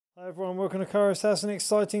Hi everyone, welcome to Kairos House. An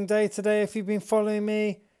exciting day today. If you've been following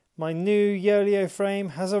me, my new Yoeleo frame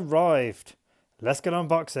has arrived. Let's get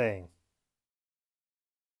unboxing.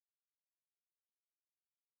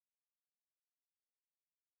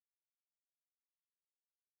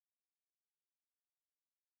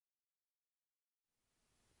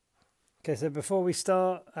 Okay, so before we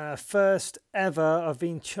start, first ever I've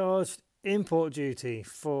been charged import duty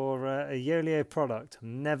for a Yoeleo product. I've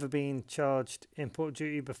never been charged import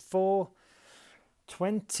duty before.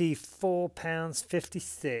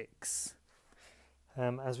 £24.56.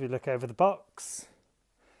 As we look over the box,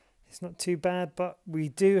 it's not too bad, but we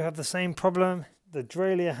do have the same problem. The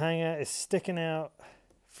derailleur hanger is sticking out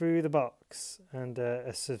through the box and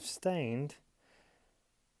has sustained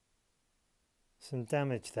some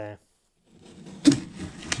damage there.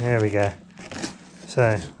 There we go.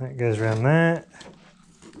 So that goes around there.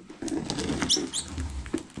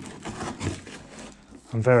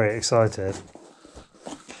 I'm very excited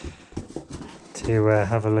to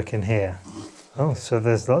have a look in here. Oh, so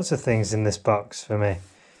there's lots of things in this box for me.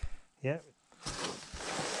 Yep.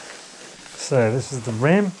 So this is the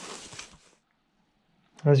rim.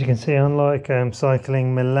 As you can see, unlike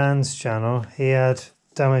Cycling Milan's channel, he had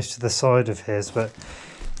damage to the side of his, but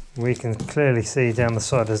we can clearly see down the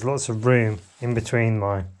side there's lots of room in between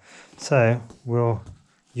mine. So we'll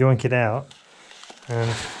yoink it out and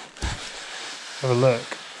have a look.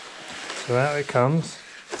 So out it comes.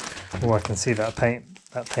 Oh, I can see that paint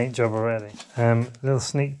job already. Little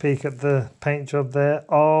sneak peek at the paint job there.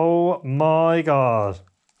 Oh my god.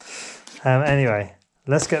 Anyway,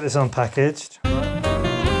 let's get this unpackaged.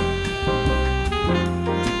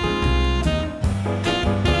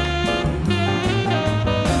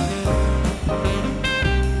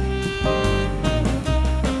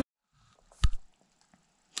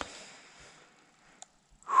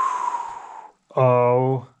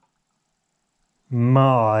 Oh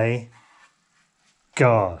my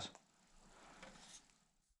god.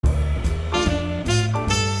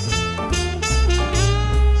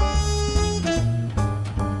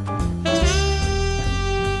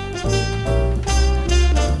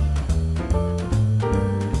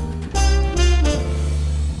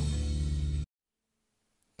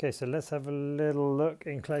 Okay, so let's have a little look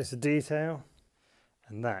in closer detail.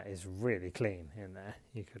 And that is really clean in there.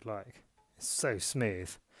 You could it's so smooth.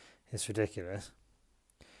 It's ridiculous.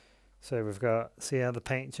 So we've got, see how the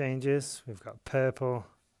paint changes? We've got purple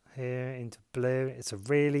here into blue. It's a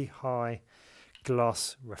really high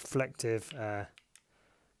gloss, reflective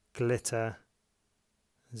glitter,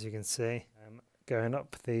 as you can see. Going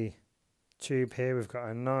up the tube here, we've got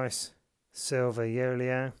a nice silver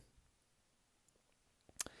Yoeleo.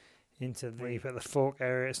 Into the, when you put the fork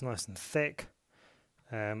area, it's nice and thick.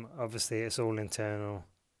 Obviously it's all internal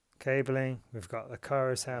cabling. We've got the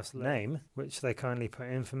Kairos House name, which they kindly put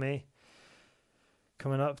in for me.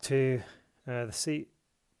 Coming up to the seat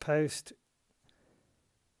post.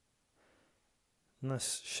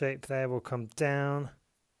 Nice shape there, will come down.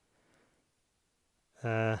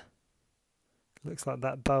 Looks like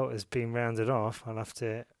that bolt has been rounded off. I'll have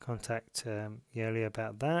to contact Yoeleo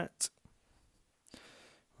about that.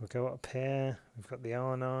 We'll go up here. We've got the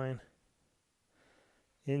R9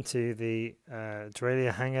 into the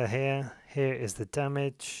derailleur hanger here. Here is the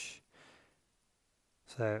damage.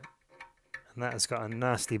 So, and that has got a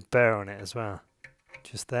nasty burr on it as well,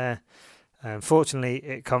 just there. Fortunately,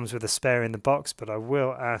 it comes with a spare in the box, but I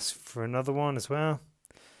will ask for another one as well.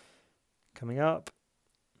 Coming up,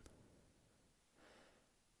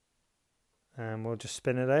 and we'll just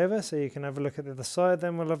spin it over so you can have a look at the other side.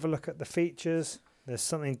 Then we'll have a look at the features. There's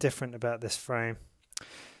something different about this frame.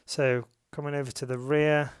 So coming over to the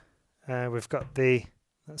rear, we've got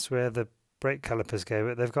that's where the brake calipers go,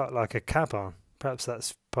 but they've got like a cap on. Perhaps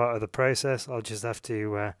that's part of the process. I'll just have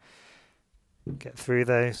to get through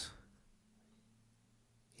those.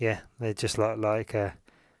 Yeah, they just yeah,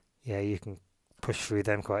 you can push through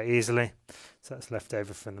them quite easily. So that's left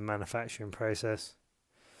over from the manufacturing process.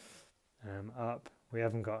 Up, we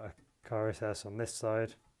haven't got a Kairos House on this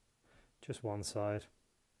side. Just one side.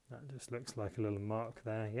 That just looks like a little mark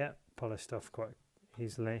there. Yep, polished off quite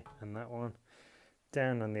easily. And that one.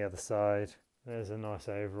 Down on the other side, there's a nice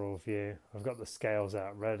overall view. I've got the scales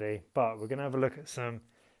out ready, but we're going to have a look at some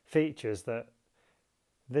features that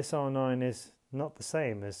this R9 is not the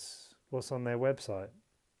same as what's on their website.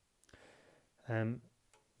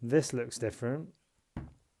 This looks different.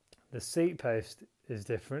 The seat post is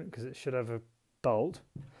different because it should have a bolt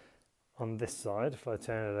on this side if I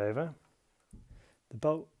turn it over. The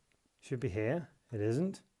bolt should be here. It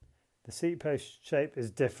isn't. The seat post shape is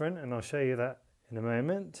different, and I'll show you that in a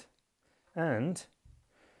moment. And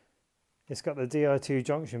it's got the Di2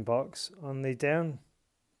 junction box on the down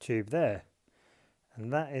tube there,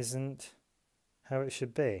 and that isn't how it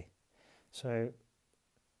should be. So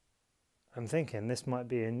I'm thinking this might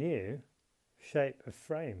be a new shape of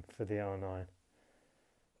frame for the R9.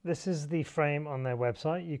 This is the frame on their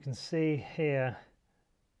website. You can see here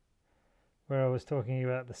where I was talking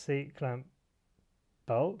about the seat clamp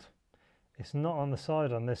bolt. It's not on the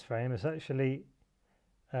side on this frame, it's actually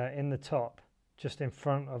in the top, just in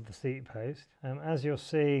front of the seat post. As you'll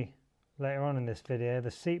see later on in this video, the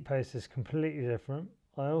seat post is completely different.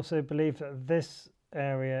 I also believe that this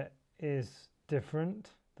area is different,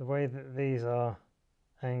 the way that these are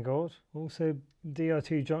angled. Also,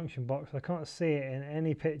 Di2 junction box, I can't see it in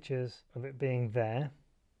any pictures of it being there.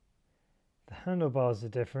 The handlebars are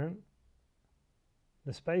different,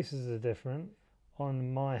 the spaces are different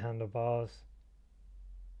on my handlebars.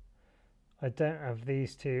 I don't have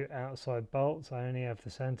these two outside bolts, I only have the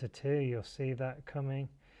center two. You'll see that coming.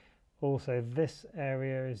 Also, this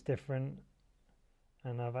area is different,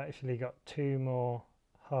 and I've actually got two more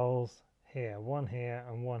holes here, one here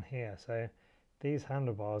and one here. So these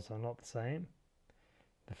handlebars are not the same.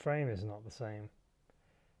 The frame is not the same.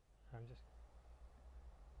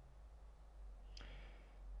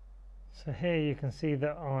 So here you can see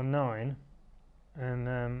the R9,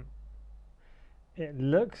 and it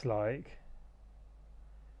looks like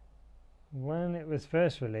when it was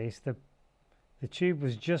first released, the tube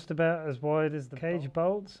was just about as wide as the cage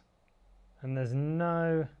bolts, and there's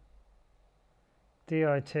no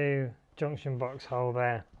Di2 junction box hole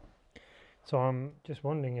there. So I'm just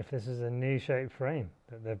wondering if this is a new shape frame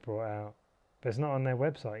that they've brought out, but it's not on their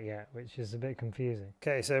website yet, which is a bit confusing.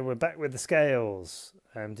 Okay, so we're back with the scales.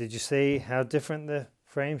 Did you see how different the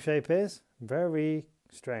frame shape is? Very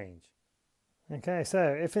strange. Okay, so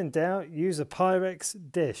if in doubt, use a Pyrex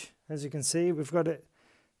dish. As you can see, we've got it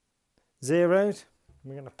zeroed.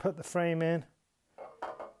 We're going to put the frame in,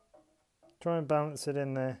 try and balance it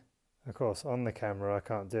in there. Of course, on the camera I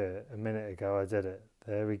can't do it. A minute ago I did it.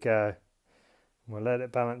 There we go. We'll let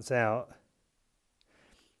it balance out.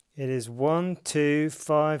 It is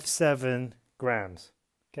 1257 grams.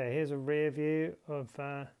 Okay, here's a rear view of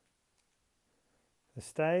the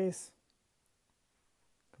stays.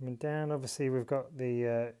 Coming down, obviously we've got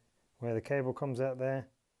the where the cable comes out there.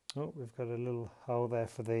 Oh, we've got a little hole there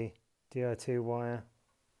for the Di2 wire.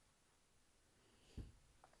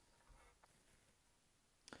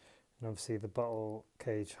 And obviously the bottle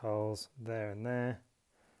cage holes there and there.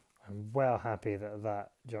 I'm well happy that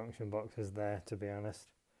that junction box is there, to be honest.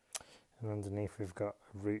 And underneath we've got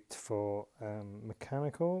a route for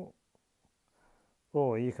mechanical,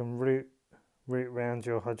 or you can route round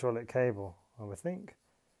your hydraulic cable, I would think,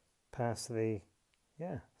 past the,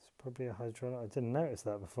 yeah, it's probably a hydraulic. I didn't notice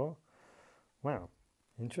that before. Wow,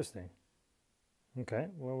 interesting. Okay,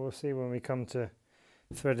 well, we'll see when we come to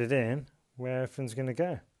thread it in where everything's going to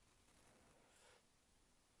go.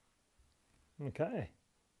 Okay,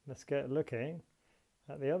 let's get looking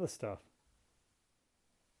at the other stuff.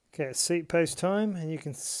 Okay, it's seat post time, and you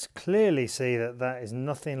can clearly see that that is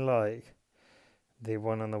nothing like the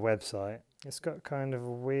one on the website. It's got kind of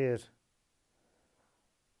a weird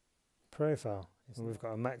profile. We've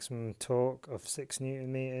got a maximum torque of 6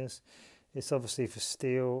 Newton meters. It's obviously for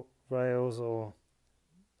steel rails or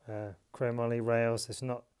chromoly rails. It's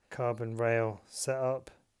not carbon rail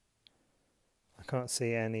setup. I can't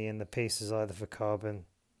see any in the pieces either for carbon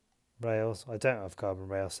rails. I don't have carbon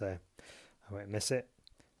rails, so I won't miss it.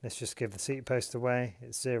 Let's just give the seat post away.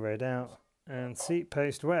 It's zeroed out, and seat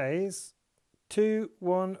post weighs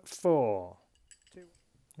 214.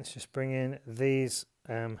 Let's just bring in these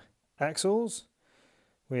axles.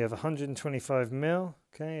 We have 125 mil.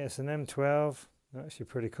 Okay, it's an M12. Actually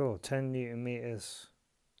pretty cool. 10 Newton meters.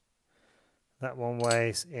 That one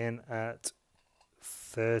weighs in at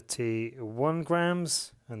 31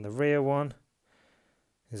 grams, and the rear one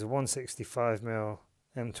is a 165 mil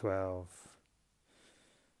M12.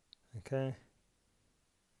 Okay,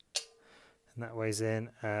 and that weighs in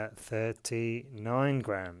at 39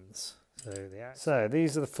 grams. So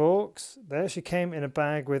these are the forks. They actually came in a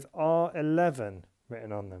bag with R11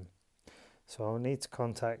 written on them. So I'll need to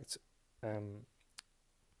contact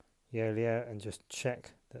Yoeleo and just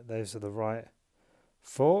check that those are the right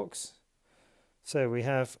forks. So we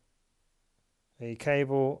have a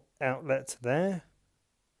cable outlet there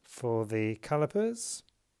for the calipers.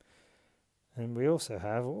 And we also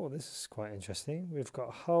have, oh, this is quite interesting, we've got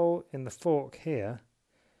a hole in the fork here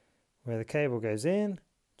where the cable goes in,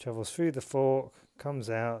 travels through the fork, comes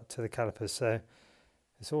out to the calipers. So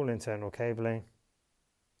it's all internal cabling.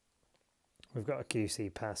 We've got a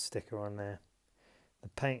QC pass sticker on there. The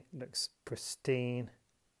paint looks pristine.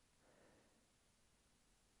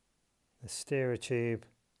 The steerer tube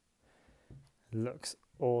looks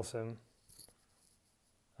awesome.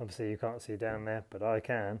 Obviously you can't see down there, but I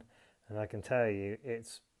can, and I can tell you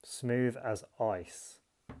it's smooth as ice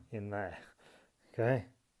in there. Okay.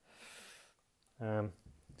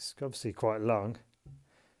 It's obviously quite long.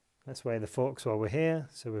 Let's weigh the forks while we're here.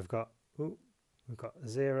 So we've got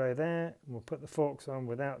 0 there. We'll put the forks on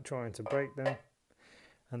without trying to break them.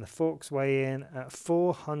 And the forks weigh in at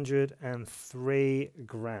 403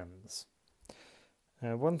 grams.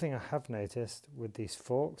 One thing I have noticed with these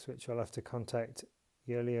forks, which I'll have to contact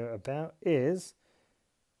Yoeleo about, is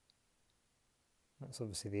that's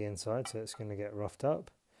obviously the inside, so it's going to get roughed up.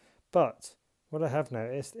 But what I have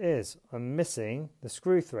noticed is I'm missing the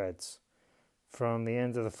screw threads from the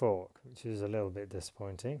end of the fork, which is a little bit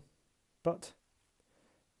disappointing. But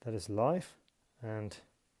that is life, and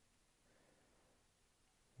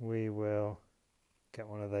we will get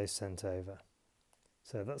one of those sent over.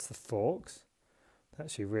 So that's the forks.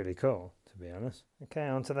 That's actually really cool, to be honest. Okay,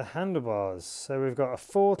 onto the handlebars. So we've got a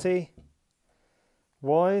 40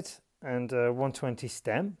 wide and a 120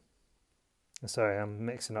 stem. Sorry, I'm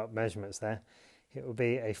mixing up measurements there. It will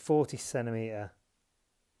be a 40 centimeter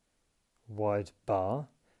wide bar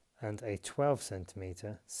and a 12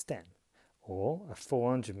 centimeter stem, or a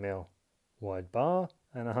 400 mil wide bar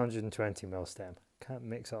and 120 mil stem. Can't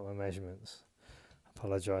mix up my measurements.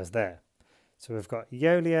 Apologise there. So we've got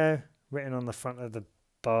Yoeleo written on the front of the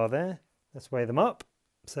bar there. Let's weigh them up.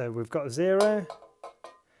 So we've got 0,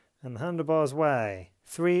 and the handlebars weigh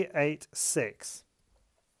 386.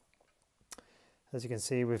 As you can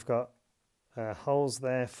see, we've got holes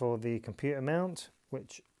there for the computer mount,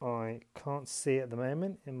 which I can't see at the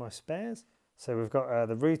moment in my spares. So we've got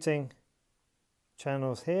the routing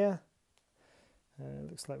channels here.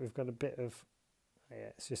 Looks like we've got a bit of, yeah,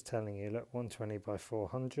 it's just telling you, look, 120 by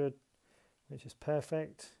 400, which is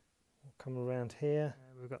perfect. We'll come around here.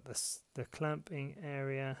 We've got the clamping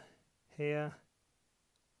area here.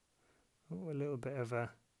 Oh, a little bit of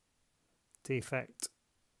a defect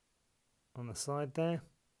on the side there.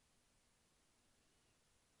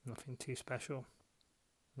 Nothing too special.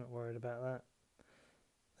 Not worried about that.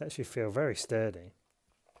 They actually feel very sturdy.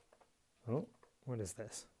 Oh, what is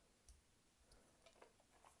this?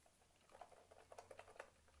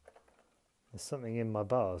 There's something in my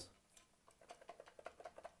bars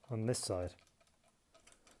on this side.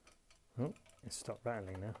 Oh, it stopped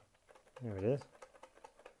rattling now. There it is.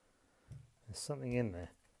 There's something in there.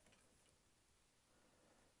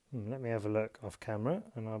 Let me have a look off camera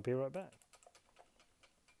and I'll be right back.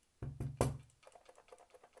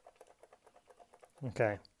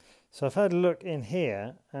 Okay, so I've had a look in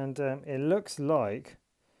here, and it looks like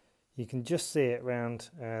you can just see it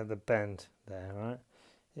round the bend there, right?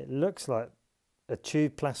 It looks like a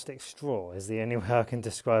tube plastic straw is the only way I can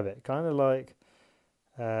describe it. Kind of like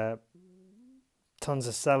tons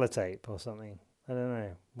of sellotape or something. I don't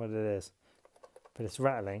know what it is, but it's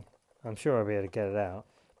rattling. I'm sure I'll be able to get it out.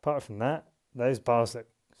 Apart from that, those bars look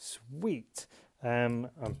sweet.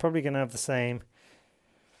 I'm probably going to have the same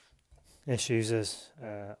issues as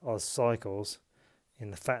Oz Cycles,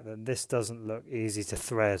 in the fact that this doesn't look easy to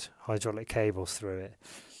thread hydraulic cables through it.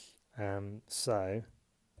 So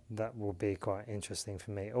that will be quite interesting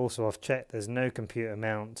for me. Also, I've checked, there's no computer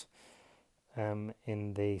mount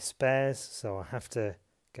in the spares, so I have to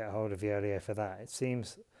get a hold of Yoeleo for that. It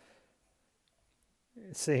seems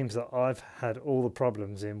that I've had all the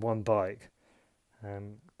problems in one bike,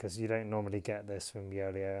 because you don't normally get this from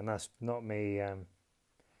Yoeleo, and that's not me.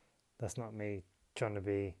 That's not me trying to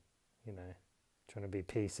be, trying to be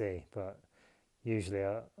PC. But usually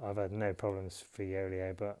I've had no problems for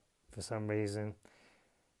Yoeleo, but for some reason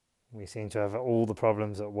we seem to have all the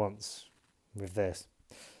problems at once with this.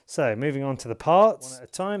 So moving on to the parts, one at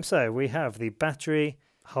a time. So we have the battery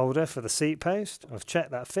holder for the seat post. I've checked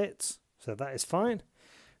that fits, so that is fine.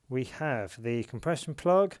 We have the compression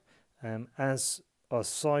plug, as Oz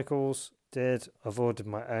Cycles did. I've ordered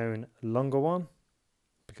my own longer one,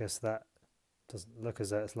 because that doesn't look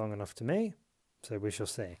as though it's long enough to me, so we shall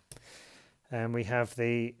see. And we have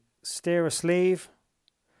the steerer sleeve,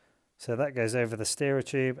 so that goes over the steerer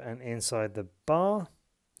tube and inside the bar,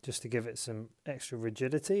 just to give it some extra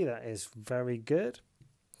rigidity. That is very good.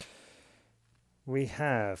 We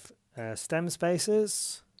have stem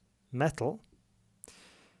spacers, metal,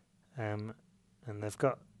 and they've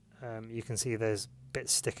got, you can see there's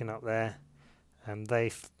bits sticking up there, and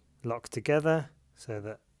they lock together so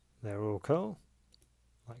that they're all cool,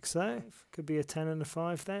 like so. Could be a 10 and a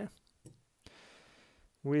 5 there.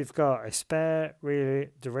 We've got a spare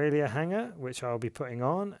derailleur hanger, which I'll be putting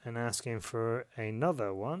on and asking for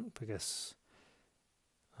another one because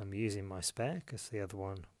I'm using my spare because the other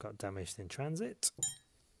one got damaged in transit.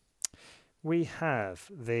 We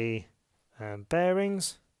have the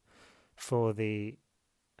bearings for the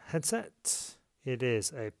headset. It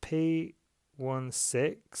is a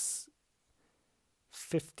P16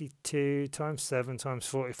 52 times 7 times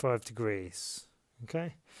 45 degrees.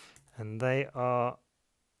 Okay, and they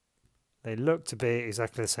look to be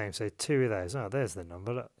exactly the same. So 2 of those. Oh, there's the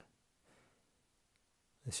number. Look,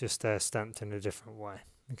 it's just stamped in a different way.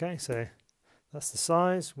 Okay, so that's the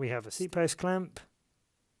size. We have a seat post clamp.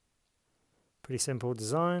 Pretty simple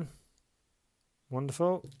design.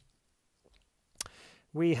 Wonderful.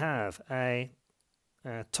 We have a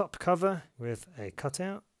top cover with a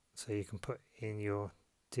cutout, so you can put in your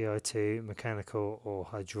Di2 mechanical or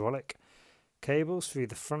hydraulic cables through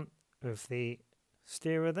the front of the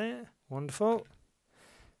steerer there. Wonderful.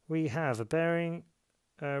 We have a bearing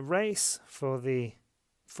race for the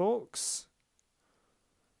forks,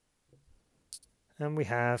 and we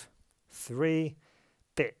have 3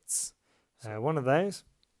 bits. One of those,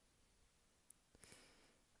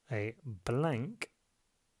 a blank,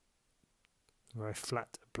 very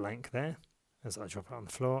flat blank there as I drop it on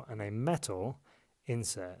the floor, and a metal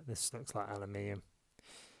insert. This looks like aluminium.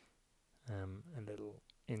 A little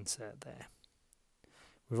insert there.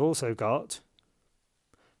 We've also got,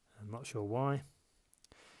 I'm not sure why,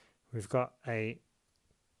 we've got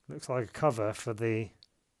looks like a cover for the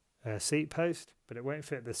seat post, but it won't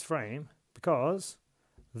fit this frame because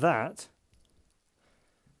that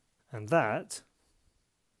and that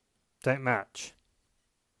don't match.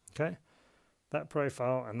 Okay, that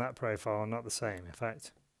profile and that profile are not the same. In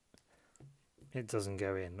fact, it doesn't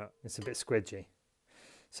go in. It's a bit squidgy.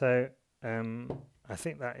 So I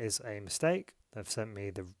think that is a mistake. They've sent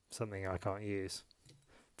me something I can't use.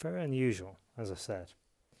 Very unusual, as I said.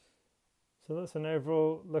 So that's an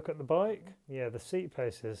overall look at the bike. Yeah, the seat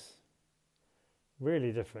post is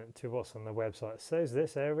really different to what's on the website. So is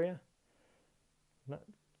this area.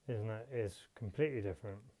 That is completely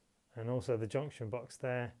different. And also the junction box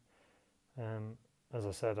there. As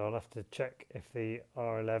I said, I'll have to check if the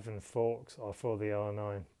R11 forks are for the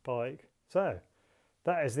R9 bike. So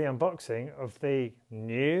that is the unboxing of the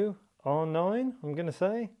new R9, I'm going to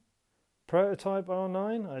say. Prototype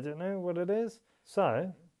R9, I don't know what it is.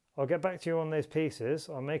 So I'll get back to you on those pieces.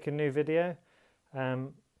 I'll make a new video.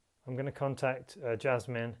 I'm going to contact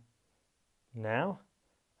Jasmine now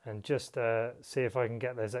and just see if I can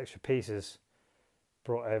get those extra pieces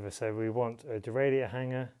brought over. So we want a derailleur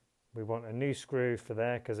hanger. We want a new screw for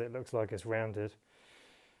there because it looks like it's rounded.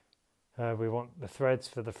 We want the threads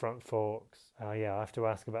for the front forks. Yeah, I have to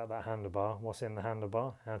ask about that handlebar. What's in the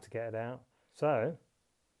handlebar? How to get it out. So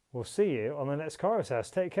we'll see you on the next Chorus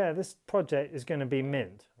House. Take care. This project is going to be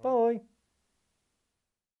mint. Bye.